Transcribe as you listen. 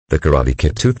The Karate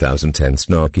Kid 2010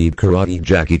 snarky karate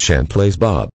Jackie Chan plays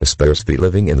Bob, a sparsely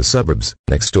living in the suburbs,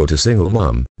 next door to single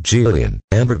mom, Jillian,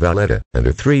 Amber Valletta, and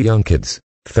her 3 young kids.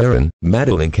 Theron,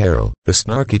 Madeline Carroll, the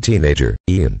snarky teenager,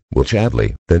 Ian, Will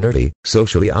Chadley, the nerdy,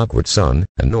 socially awkward son,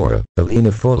 and Nora,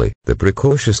 Alina Foley, the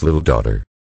precocious little daughter.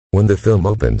 When the film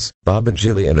opens, Bob and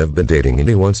Jillian have been dating and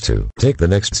he wants to take the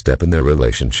next step in their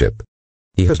relationship.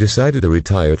 He has decided to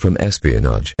retire from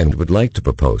espionage and would like to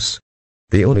propose.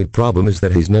 The only problem is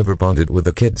that he's never bonded with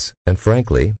the kids, and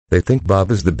frankly, they think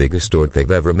Bob is the biggest dork they've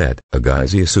ever met, a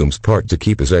guise he assumes part to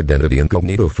keep his identity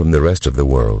incognito from the rest of the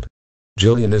world.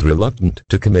 Jillian is reluctant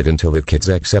to commit until the kids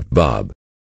accept Bob.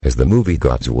 As the movie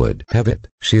gods would have it,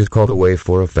 she is called away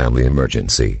for a family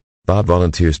emergency. Bob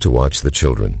volunteers to watch the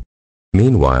children.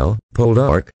 Meanwhile,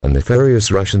 Poldark, a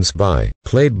nefarious Russian spy,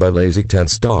 played by Lazy 10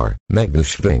 star,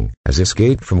 Magnus Schving, has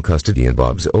escaped from custody and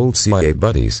Bob's old CIA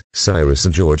buddies, Cyrus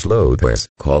and George Lopez,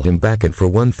 call him back in for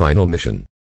one final mission.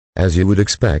 As you would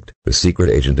expect, the secret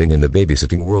agenting and the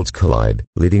babysitting worlds collide,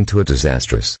 leading to a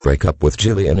disastrous breakup with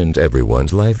Jillian and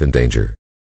everyone's life in danger.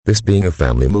 This being a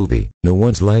family movie, no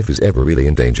one's life is ever really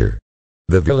in danger.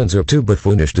 The villains are too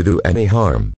buffoonish to do any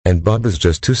harm, and Bob is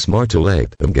just too smart to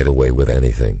let them get away with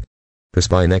anything. The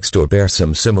Spy Next Door bears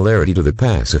some similarity to The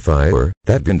Pacifier,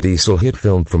 that Vin Diesel hit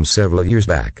film from several years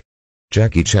back.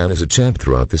 Jackie Chan is a champ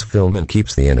throughout this film and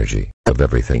keeps the energy of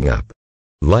everything up.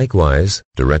 Likewise,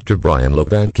 director Brian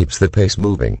Loban keeps the pace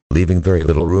moving, leaving very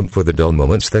little room for the dull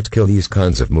moments that kill these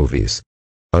kinds of movies.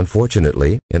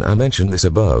 Unfortunately, and I mentioned this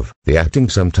above, the acting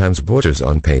sometimes borders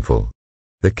on painful.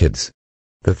 The kids.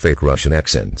 The fake Russian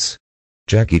accents.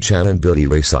 Jackie Chan and Billy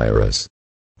Ray Cyrus.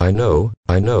 I know,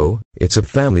 it's a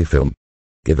family film.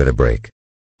 Give it a break.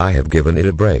 I have given it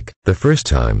a break the first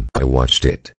time I watched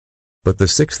it. But the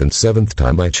 6th and 7th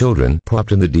time my children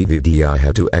popped in the DVD I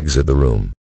had to exit the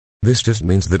room. This just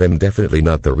means that I'm definitely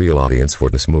not the real audience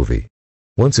for this movie.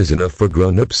 Once is enough for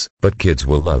grown-ups, but kids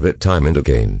will love it time and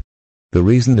again. The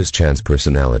reason is Chan's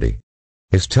personality.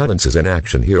 His talents as an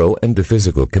action hero and a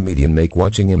physical comedian make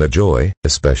watching him a joy,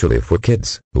 especially for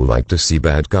kids, who like to see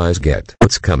bad guys get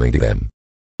what's coming to them.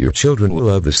 Your children will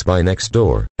love The Spy Next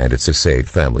Door, and it's a safe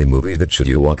family movie that should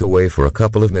you walk away for a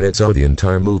couple of minutes or the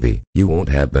entire movie, you won't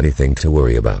have anything to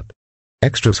worry about.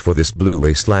 Extras for this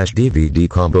Blu-ray/DVD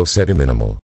combo set are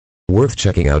minimal. Worth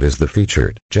checking out is the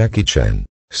featured Jackie Chan,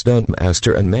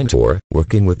 stuntmaster and mentor,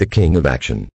 working with the king of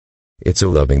action. It's a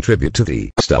loving tribute to the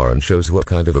star and shows what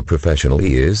kind of a professional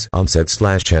he is on set.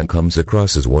 Chan comes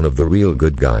across as one of the real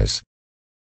good guys.